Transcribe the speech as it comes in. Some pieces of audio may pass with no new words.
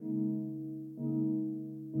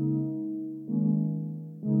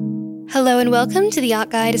Hello and welcome to the Art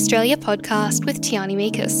Guide Australia podcast with Tiani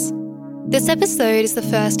Mikas. This episode is the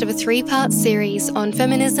first of a three-part series on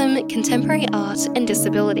feminism, contemporary art and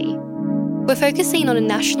disability. We're focusing on a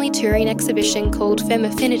nationally touring exhibition called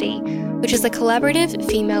FEM-aFFINITY, which is a collaborative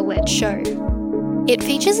female-led show. It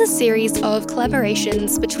features a series of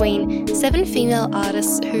collaborations between 7 female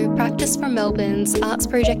artists who practice from Melbourne's Arts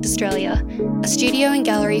Project Australia, a studio and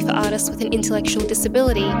gallery for artists with an intellectual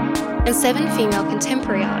disability, and 7 female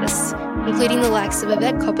contemporary artists, including the likes of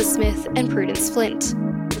Yvette Coppersmith and Prudence Flint.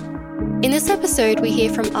 In this episode, we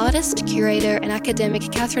hear from artist, curator and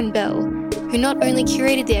academic Catherine Bell, who not only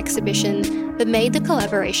curated the exhibition, but made the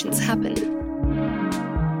collaborations happen.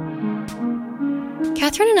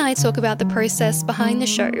 Catherine and I talk about the process behind the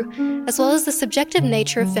show, as well as the subjective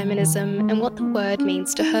nature of feminism and what the word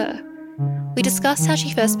means to her. We discuss how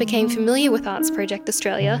she first became familiar with Arts Project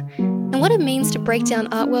Australia and what it means to break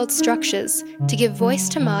down art world structures to give voice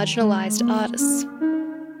to marginalised artists.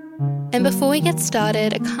 And before we get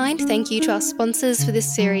started, a kind thank you to our sponsors for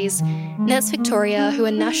this series, Nets Victoria, who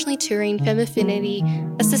are nationally touring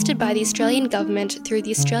FEM-aFFINITY, assisted by the Australian Government through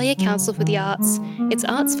the Australia Council for the Arts, its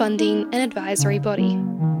arts funding and advisory body.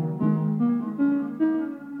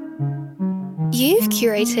 You've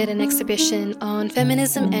curated an exhibition on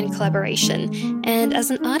feminism and collaboration, and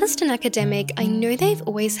as an artist and academic, I know they've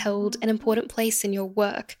always held an important place in your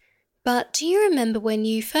work. But do you remember when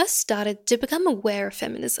you first started to become aware of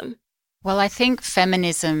feminism? Well, I think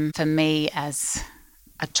feminism for me as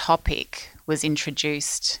a topic was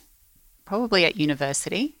introduced probably at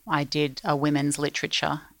university. I did a women's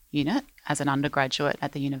literature unit as an undergraduate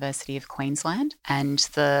at the University of Queensland, and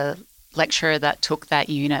the lecturer that took that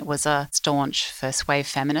unit was a staunch first wave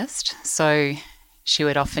feminist. So she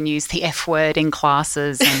would often use the F word in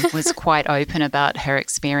classes and was quite open about her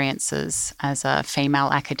experiences as a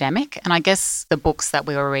female academic. And I guess the books that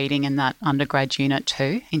we were reading in that undergrad unit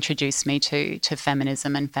too introduced me to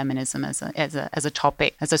feminism and feminism as a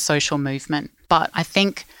topic, as a social movement. But I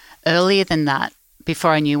think earlier than that,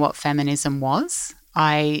 before I knew what feminism was,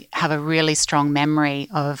 I have a really strong memory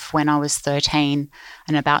of when I was 13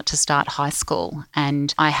 and about to start high school,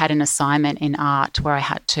 and I had an assignment in art where I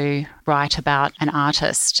had to write about an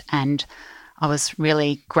artist, and I was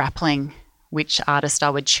really grappling which artist I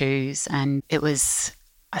would choose. And it was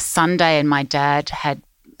a Sunday and my dad had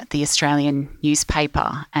the Australian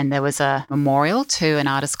newspaper, and there was a memorial to an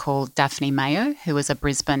artist called Daphne Mayo, who was a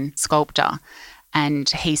Brisbane sculptor, and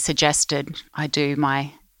he suggested I do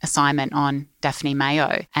my assignment on Daphne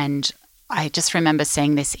Mayo. And I just remember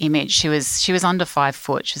seeing this image. She was under 5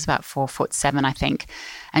 foot. She was about 4'7", I think.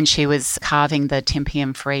 And she was carving the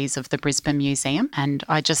Timpian frieze of the Brisbane Museum. And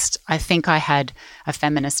I think I had a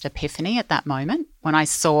feminist epiphany at that moment when I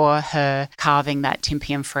saw her carving that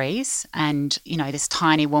Timpian frieze and, you know, this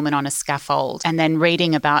tiny woman on a scaffold, and then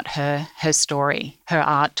reading about her story. Her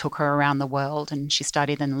art took her around the world, and she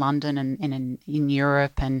studied in London and in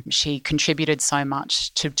Europe, and she contributed so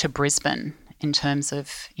much to Brisbane in terms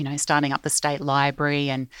of, you know, starting up the State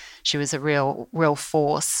Library, and she was a real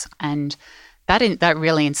force. And that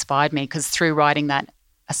really inspired me, because through writing that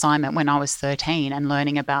assignment when I was 13 and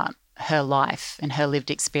learning about her life and her lived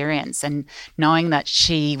experience and knowing that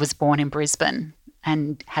she was born in Brisbane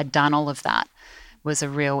and had done all of that was a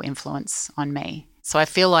real influence on me. So I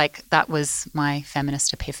feel like that was my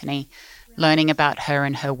feminist epiphany, learning about her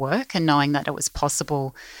and her work and knowing that it was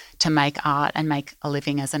possible to make art and make a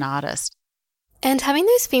living as an artist. And having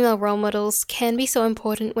those female role models can be so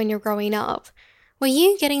important when you're growing up. Were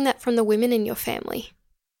you getting that from the women in your family?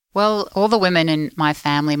 Well, all the women in my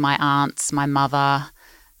family, my aunts, my mother,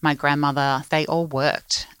 my grandmother, they all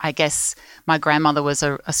worked. I guess my grandmother was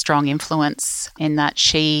a strong influence in that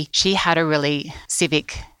she had a really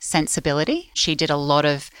civic sensibility. She did a lot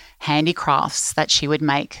of handicrafts that she would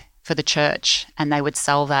make for the church, and they would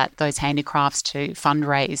sell those handicrafts to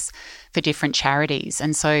fundraise for different charities.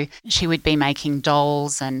 And so she would be making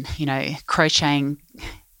dolls and, you know, crocheting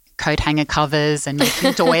coat hanger covers and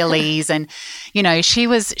making doilies, and, you know, she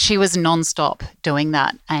was nonstop doing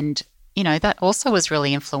that. And, you know, that also was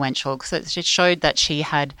really influential because it showed that she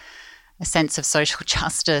had a sense of social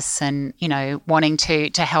justice and, you know, wanting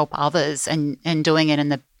to help others and doing it in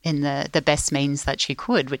the best means that she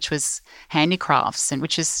could, which was handicrafts and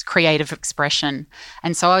which is creative expression.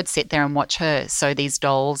 And so I would sit there and watch her sew these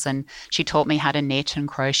dolls, and she taught me how to knit and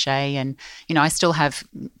crochet. And, you know, I still have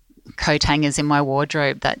coat hangers in my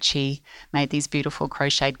wardrobe that she made these beautiful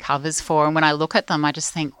crocheted covers for. And when I look at them, I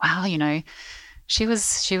just think, wow, you know, she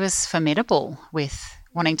was formidable with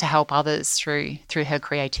wanting to help others through her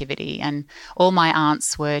creativity. And all my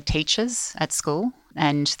aunts were teachers at school.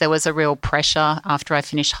 And there was a real pressure after I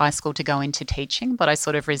finished high school to go into teaching, but I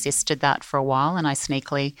sort of resisted that for a while, and I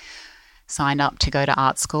sneakily signed up to go to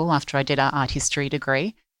art school after I did an art history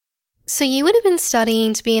degree. So you would have been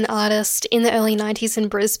studying to be an artist in the early 90s in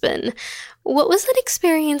Brisbane. What was that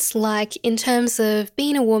experience like in terms of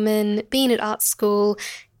being a woman, being at art school,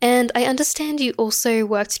 and I understand you also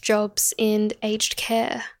worked jobs in aged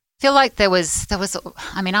care? I feel like there was,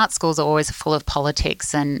 art schools are always full of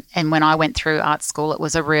politics, and when I went through art school, it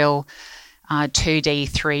was a real 2D,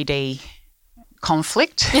 3D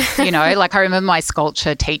conflict, like I remember my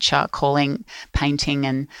sculpture teacher calling painting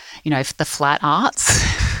and, the flat arts.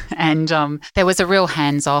 And there was a real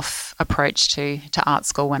hands-off approach to art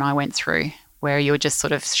school when I went through, where you were just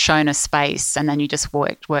sort of shown a space and then you just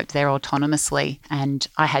worked there autonomously. And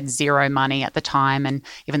I had zero money at the time, and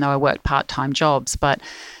even though I worked part-time jobs, but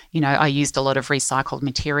I used a lot of recycled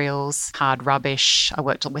materials, hard rubbish. I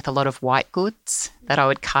worked with a lot of white goods that I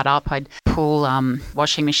would cut up. I'd pull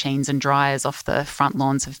washing machines and dryers off the front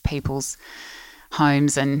lawns of people's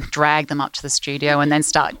homes and drag them up to the studio and then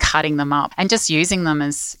start cutting them up and just using them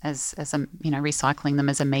as recycling them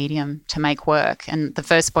as a medium to make work. And the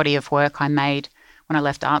first body of work I made when I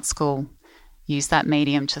left art school used that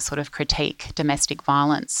medium to sort of critique domestic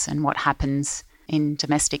violence and what happens in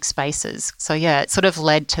domestic spaces. So yeah, it sort of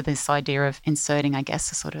led to this idea of inserting, I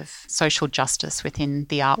guess, a sort of social justice within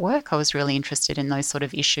the artwork. I was really interested in those sort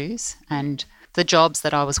of issues, and the jobs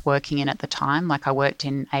that I was working in at the time, like I worked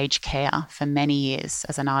in aged care for many years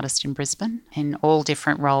as an artist in Brisbane in all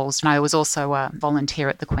different roles. And I was also a volunteer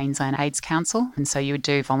at the Queensland AIDS Council. And so you would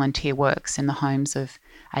do volunteer works in the homes of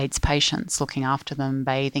AIDS patients, looking after them,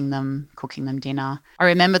 bathing them, cooking them dinner. I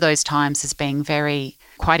remember those times as being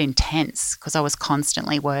quite intense because I was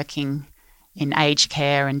constantly working in aged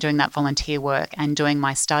care and doing that volunteer work and doing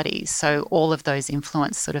my studies. So all of those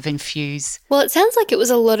influences sort of infuse. Well, it sounds like it was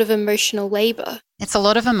a lot of emotional labour. It's a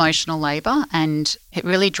lot of emotional labour, and it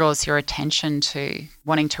really draws your attention to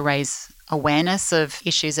wanting to raise awareness of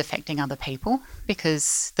issues affecting other people,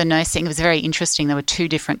 because the nursing was very interesting. There were two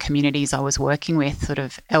different communities I was working with, sort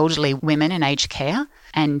of elderly women in aged care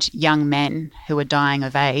and young men who were dying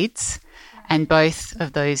of AIDS. And both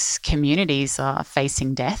of those communities are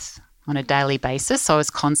facing death on a daily basis. So I was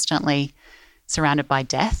constantly surrounded by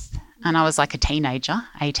death. And I was like a teenager,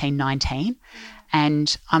 18, 19.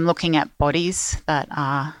 And I'm looking at bodies that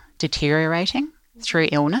are deteriorating through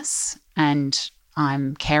illness, and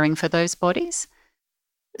I'm caring for those bodies.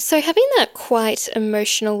 So having that quite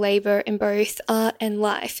emotional labour in both art and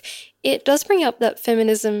life, it does bring up that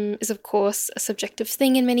feminism is, of course, a subjective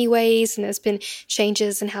thing in many ways, and there's been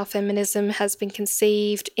changes in how feminism has been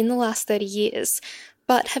conceived in the last 30 years.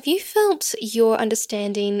 But have you felt your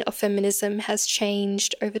understanding of feminism has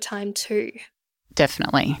changed over time too?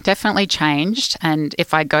 Definitely changed. And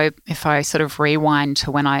if I sort of rewind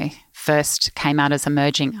to when I first came out as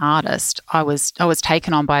emerging artist, I was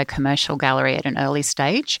taken on by a commercial gallery at an early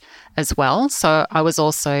stage as well. So I was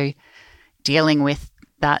also dealing with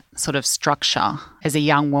that sort of structure as a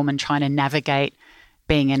young woman trying to navigate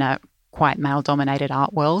being in a quite male-dominated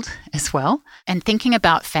art world as well. And thinking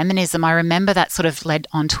about feminism, I remember that sort of led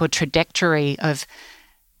onto a trajectory of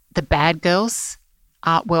the bad girls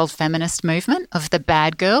art world feminist movement, of the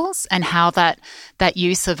bad girls, and how that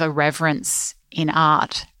use of irreverence in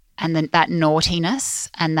art and then that naughtiness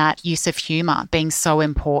and that use of humour being so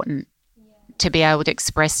important to be able to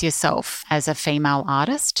express yourself as a female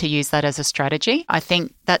artist, to use that as a strategy. I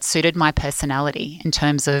think that suited my personality in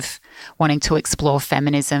terms of wanting to explore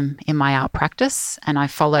feminism in my art practice, and I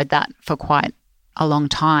followed that for quite a long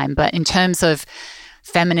time. But in terms of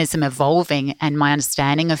feminism evolving and my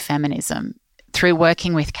understanding of feminism, through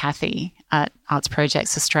working with Kathy at Arts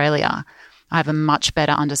Projects Australia, I have a much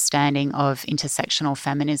better understanding of intersectional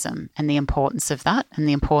feminism and the importance of that, and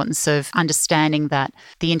the importance of understanding that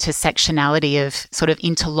the intersectionality of sort of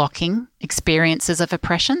interlocking experiences of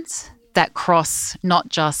oppressions that cross not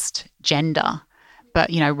just gender, but,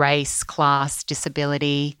 race, class,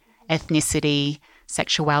 disability, ethnicity,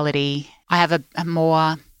 sexuality. I have a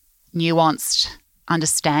more nuanced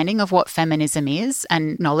understanding of what feminism is,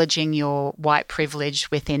 and acknowledging your white privilege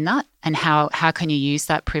within that, and how can you use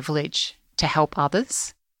that privilege to help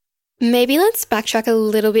others. Maybe let's backtrack a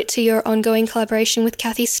little bit to your ongoing collaboration with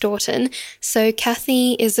Kathy Staunton. So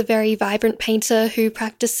Kathy is a very vibrant painter who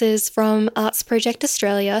practices from Arts Project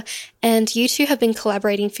Australia, and you two have been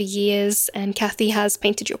collaborating for years, and Kathy has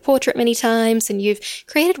painted your portrait many times, and you've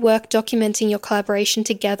created work documenting your collaboration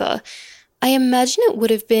together. I imagine it would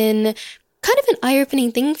have been kind of an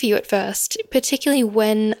eye-opening thing for you at first, particularly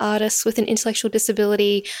when artists with an intellectual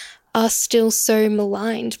disability are still so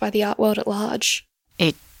maligned by the art world at large.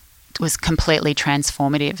 it was completely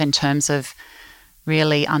transformative in terms of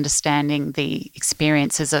really understanding the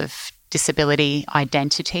experiences of disability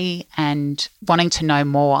identity and wanting to know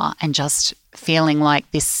more and just feeling like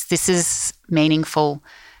this is meaningful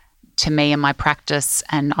to me and my practice,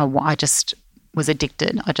 and I just was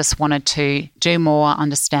addicted. I just wanted to do more,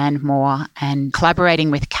 understand more, and collaborating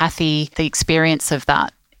with Kathy, the experience of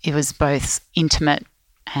that, it was both intimate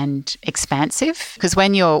and expansive, because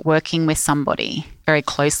when you're working with somebody, very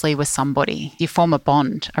closely with somebody, you form a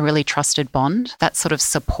bond, a really trusted bond. That sort of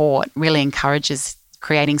support really encourages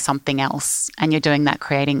creating something else, and you're doing that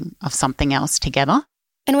creating of something else together.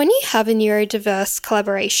 And when you have a neurodiverse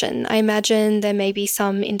collaboration, I imagine there may be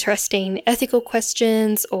some interesting ethical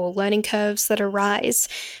questions or learning curves that arise.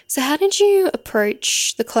 So how did you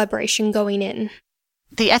approach the collaboration going in?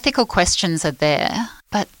 The ethical questions are there,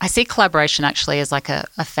 but I see collaboration actually as like a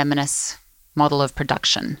feminist model of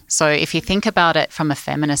production. So if you think about it from a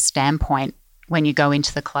feminist standpoint, when you go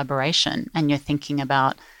into the collaboration and you're thinking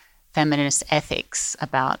about feminist ethics,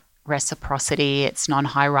 about reciprocity, it's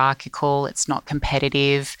non-hierarchical, it's not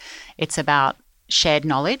competitive, it's about shared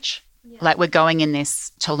knowledge. Yeah. Like we're going in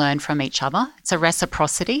this to learn from each other. It's a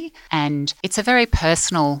reciprocity, and it's a very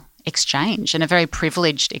personal exchange and a very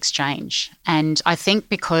privileged exchange. And I think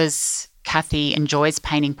because Kathy enjoys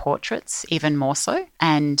painting portraits even more so,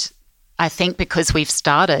 and I think because we've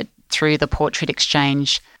started through the portrait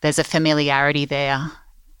exchange, there's a familiarity there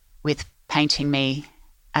with painting me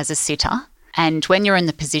as a sitter. And when you're in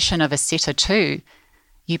the position of a sitter too,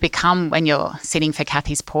 you become, when you're sitting for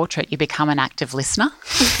Kathy's portrait, you become an active listener.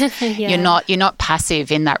 Yeah. You're not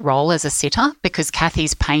passive in that role as a sitter, because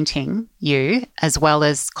Kathy's painting you as well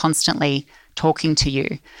as constantly talking to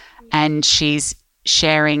you. And she's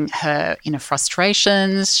sharing her inner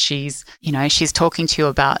frustrations. She's talking to you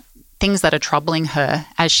about things that are troubling her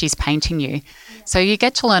as she's painting you. So you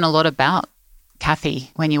get to learn a lot about Kathy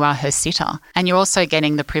when you are her sitter. And you're also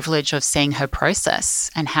getting the privilege of seeing her process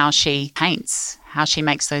and how she paints, how she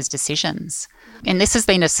makes those decisions. And this has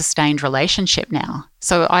been a sustained relationship now.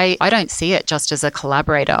 So I don't see it just as a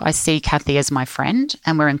collaborator. I see Kathy as my friend,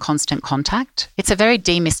 and we're in constant contact. It's a very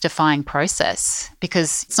demystifying process,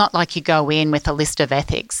 because it's not like you go in with a list of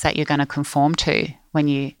ethics that you're going to conform to when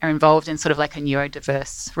you are involved in sort of like a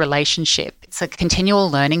neurodiverse relationship. It's a continual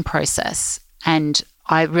learning process. And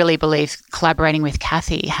I really believe collaborating with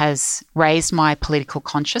Kathy has raised my political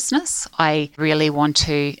consciousness. I really want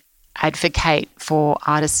to advocate for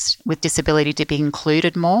artists with disability to be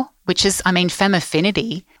included more, which is,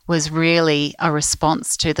 FEM-aFFINITY was really a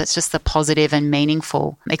response to that's just the positive and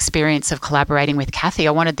meaningful experience of collaborating with Kathy.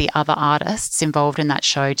 I wanted the other artists involved in that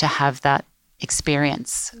show to have that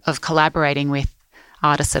experience of collaborating with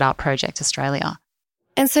artists at Art Project Australia.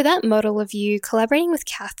 And so that model of you collaborating with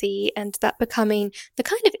Kathy and that becoming the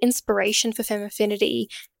kind of inspiration for FEM-aFFINITY,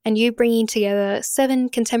 and you bringing together 7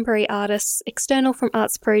 contemporary artists external from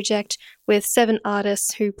Arts Project with 7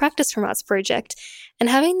 artists who practice from Arts Project, and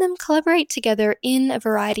having them collaborate together in a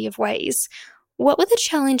variety of ways. What were the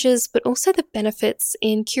challenges but also the benefits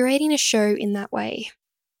in curating a show in that way?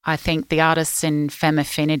 I think the artists in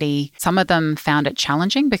FEM-aFFINITY, some of them found it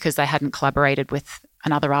challenging because they hadn't collaborated with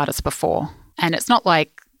another artist before. And it's not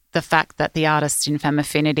like the fact that the artists in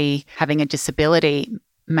FEM-aFFINITY having a disability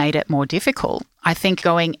made it more difficult. I think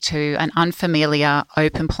going to an unfamiliar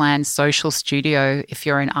open plan social studio, if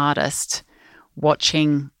you're an artist,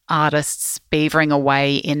 watching artists beavering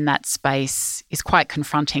away in that space is quite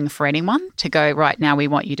confronting for anyone to go, right now we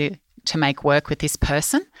want you to make work with this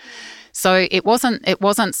person. So it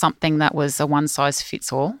wasn't something that was a one size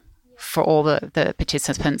fits all for all the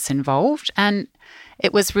participants involved. And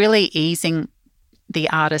it was really easing the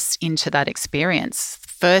artists into that experience,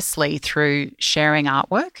 firstly through sharing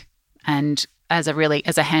artwork. And as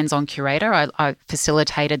a hands-on curator, I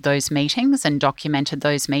facilitated those meetings and documented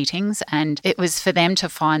those meetings. And it was for them to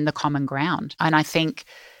find the common ground. And I think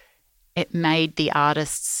it made the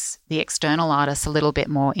external artists, a little bit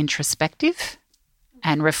more introspective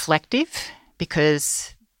and reflective,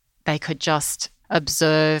 because they could just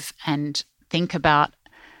observe and think about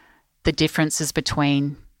the differences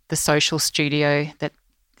between the social studio that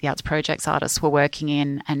the Arts Project's artists were working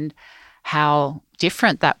in and how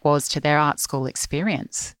different that was to their art school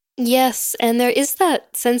experience. Yes, and there is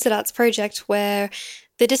that sense at Arts Project where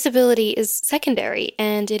the disability is secondary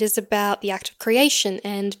and it is about the act of creation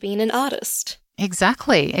and being an artist.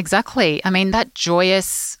 Exactly. That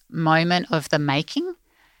joyous moment of the making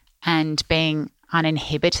and being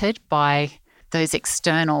uninhibited by those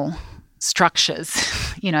external structures,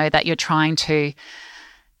 that you're trying to,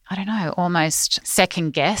 almost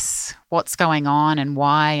second guess what's going on and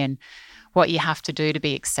why and what you have to do to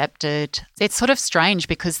be accepted. It's sort of strange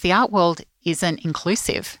because the art world isn't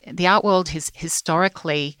inclusive. The art world is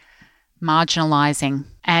historically marginalising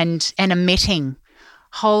and omitting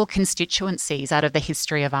whole constituencies out of the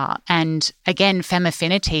history of art. And again,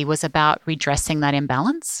 FEM-aFFINITY was about redressing that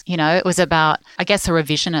imbalance. It was about, I guess, a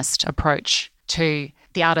revisionist approach to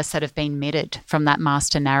the artists that have been omitted from that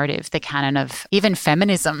master narrative, the canon of even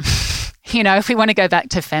feminism. If we want to go back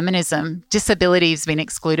to feminism, disability has been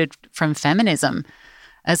excluded from feminism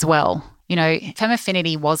as well.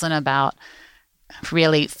 FEM-aFFINITY wasn't about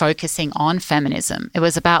really focusing on feminism. It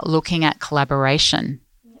was about looking at collaboration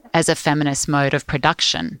as a feminist mode of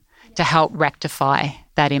production to help rectify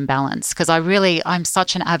that imbalance. Because I'm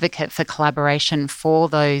such an advocate for collaboration, for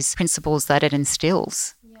those principles that it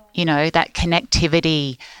instills. That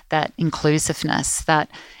connectivity, that inclusiveness, that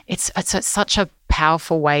it's such a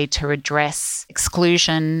powerful way to address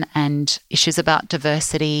exclusion and issues about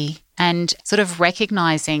diversity and sort of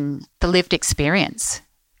recognising the lived experience,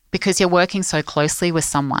 because you're working so closely with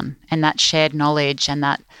someone, and that shared knowledge and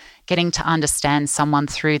that getting to understand someone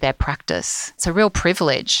through their practice. It's a real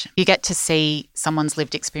privilege. You get to see someone's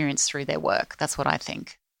lived experience through their work. That's what I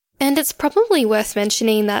think. And it's probably worth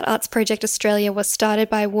mentioning that Arts Project Australia was started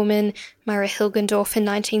by a woman, Myra Hilgendorf, in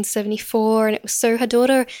 1974, and it was so her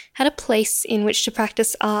daughter had a place in which to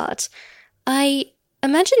practice art. I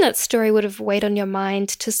imagine that story would have weighed on your mind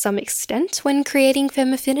to some extent when creating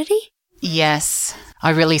FEM-aFFINITY? Yes,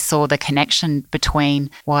 I really saw the connection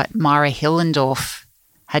between what Myra Hilgendorf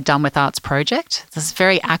had done with Arts Project. This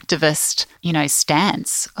very activist,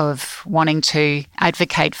 stance of wanting to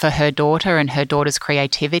advocate for her daughter and her daughter's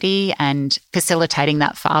creativity and facilitating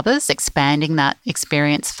that for others, expanding that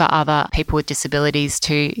experience for other people with disabilities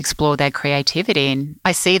to explore their creativity. And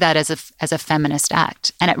I see that as a feminist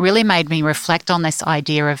act. And it really made me reflect on this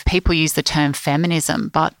idea of, people use the term feminism,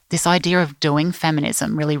 but this idea of doing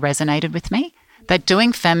feminism really resonated with me. That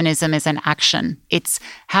doing feminism is an action. It's,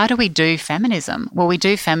 how do we do feminism? Well, we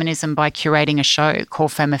do feminism by curating a show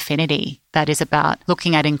called FEM-aFFINITY that is about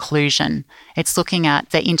looking at inclusion. It's looking at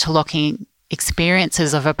the interlocking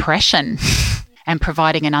experiences of oppression and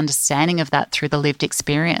providing an understanding of that through the lived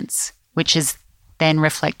experience, which is then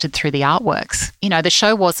reflected through the artworks. The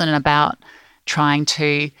show wasn't about trying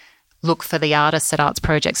to look for the artists at Arts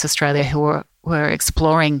Projects Australia who were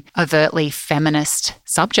exploring overtly feminist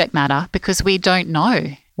subject matter, because we don't know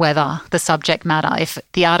whether the subject matter, if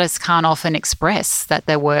the artists can't often express that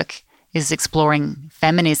their work is exploring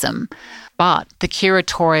feminism. But the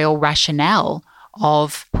curatorial rationale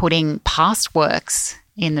of putting past works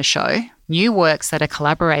in the show, new works that are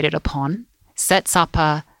collaborated upon, sets up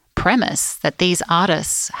a premise that these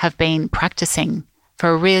artists have been practicing for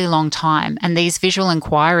a really long time. And these visual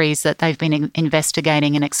inquiries that they've been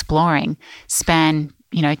investigating and exploring span,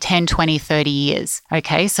 10, 20, 30 years.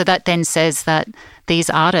 Okay, so that then says that these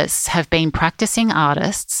artists have been practicing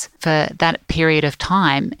artists for that period of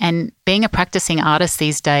time. And being a practicing artist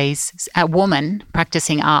these days, a woman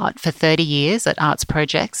practicing art for 30 years at Arts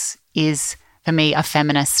Projects is, for me, a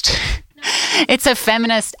feminist. It's a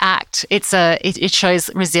feminist act. It shows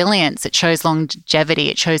resilience. It shows longevity.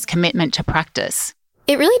 It shows commitment to practice.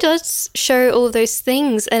 It really does show all of those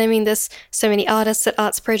things. And I mean, there's so many artists at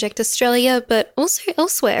Arts Project Australia, but also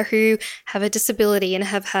elsewhere, who have a disability and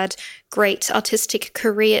have had great artistic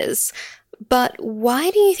careers. But why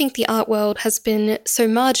do you think the art world has been so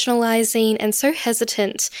marginalising and so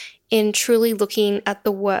hesitant in truly looking at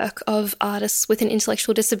the work of artists with an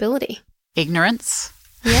intellectual disability? Ignorance.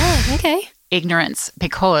 Yeah, okay. Ignorance,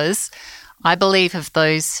 because I believe if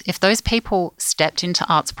those people stepped into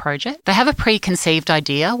Arts Project, they have a preconceived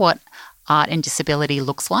idea what art and disability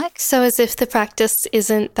looks like. So as if the practice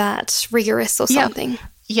isn't that rigorous or something.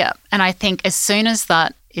 Yeah. And I think as soon as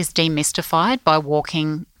that is demystified by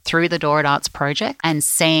walking through the door at Arts Project and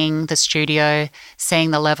seeing the studio, seeing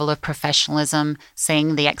the level of professionalism,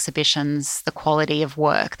 seeing the exhibitions, the quality of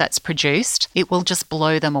work that's produced, it will just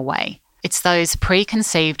blow them away. It's those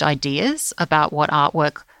preconceived ideas about what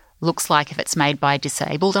artwork looks like if it's made by a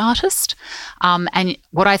disabled artist. And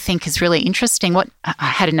what I think is really interesting, what I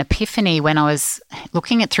had an epiphany when I was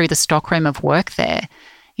looking at through the stockroom of work there,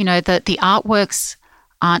 that the artworks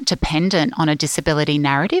aren't dependent on a disability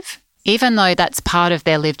narrative. Even though that's part of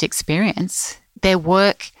their lived experience, their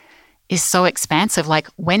work is so expansive. Like,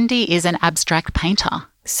 Wendy is an abstract painter.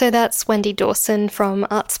 So that's Wendy Dawson from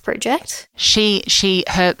Arts Project.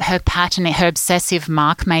 Her pattern, her obsessive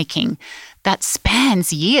mark making, that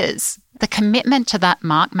spans years. The commitment to that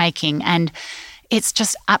mark making, and it's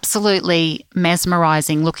just absolutely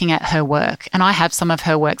mesmerizing looking at her work. And I have some of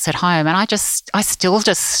her works at home, and I still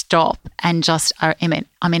just stop and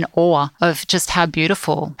I'm in awe of just how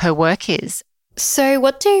beautiful her work is. So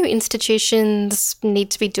what do institutions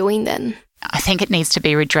need to be doing then? I think it needs to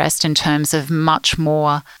be redressed in terms of much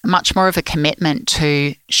more of a commitment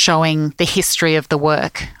to showing the history of the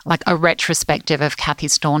work, like a retrospective of Kathy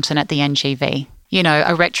Staunton at the NGV,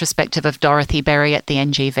 a retrospective of Dorothy Berry at the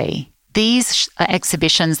NGV. These are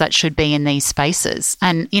exhibitions that should be in these spaces.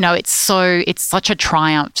 And, it's such a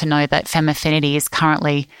triumph to know that FEM-aFFINITY is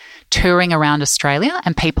currently touring around Australia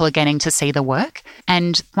and people are getting to see the work.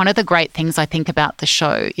 And one of the great things I think about the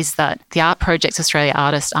show is that the Art Projects Australia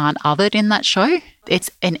artists aren't othered in that show. It's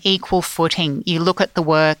an equal footing. You look at the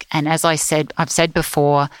work, and as I've said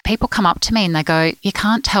before, people come up to me and they go, you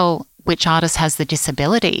can't tell which artist has the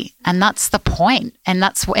disability. And that's the point. And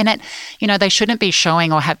that's in it, they shouldn't be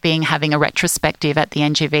showing or having a retrospective at the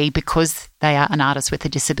NGV because they are an artist with a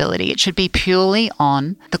disability. It should be purely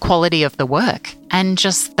on the quality of the work and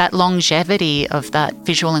just that longevity of that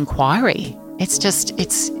visual inquiry. It's just,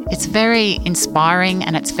 it's very inspiring,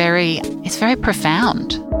 and it's very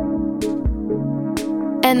profound.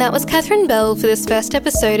 And that was Catherine Bell for this first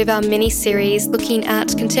episode of our mini-series looking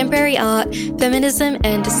at contemporary art, feminism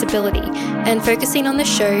and disability, and focusing on the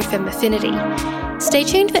show FEM-aFFINITY. Stay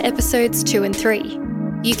tuned for episodes 2 and 3.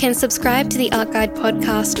 You can subscribe to the Art Guide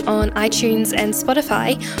podcast on iTunes and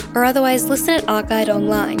Spotify, or otherwise listen at Art Guide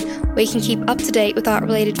Online, where you can keep up to date with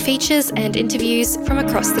art-related features and interviews from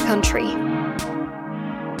across the country.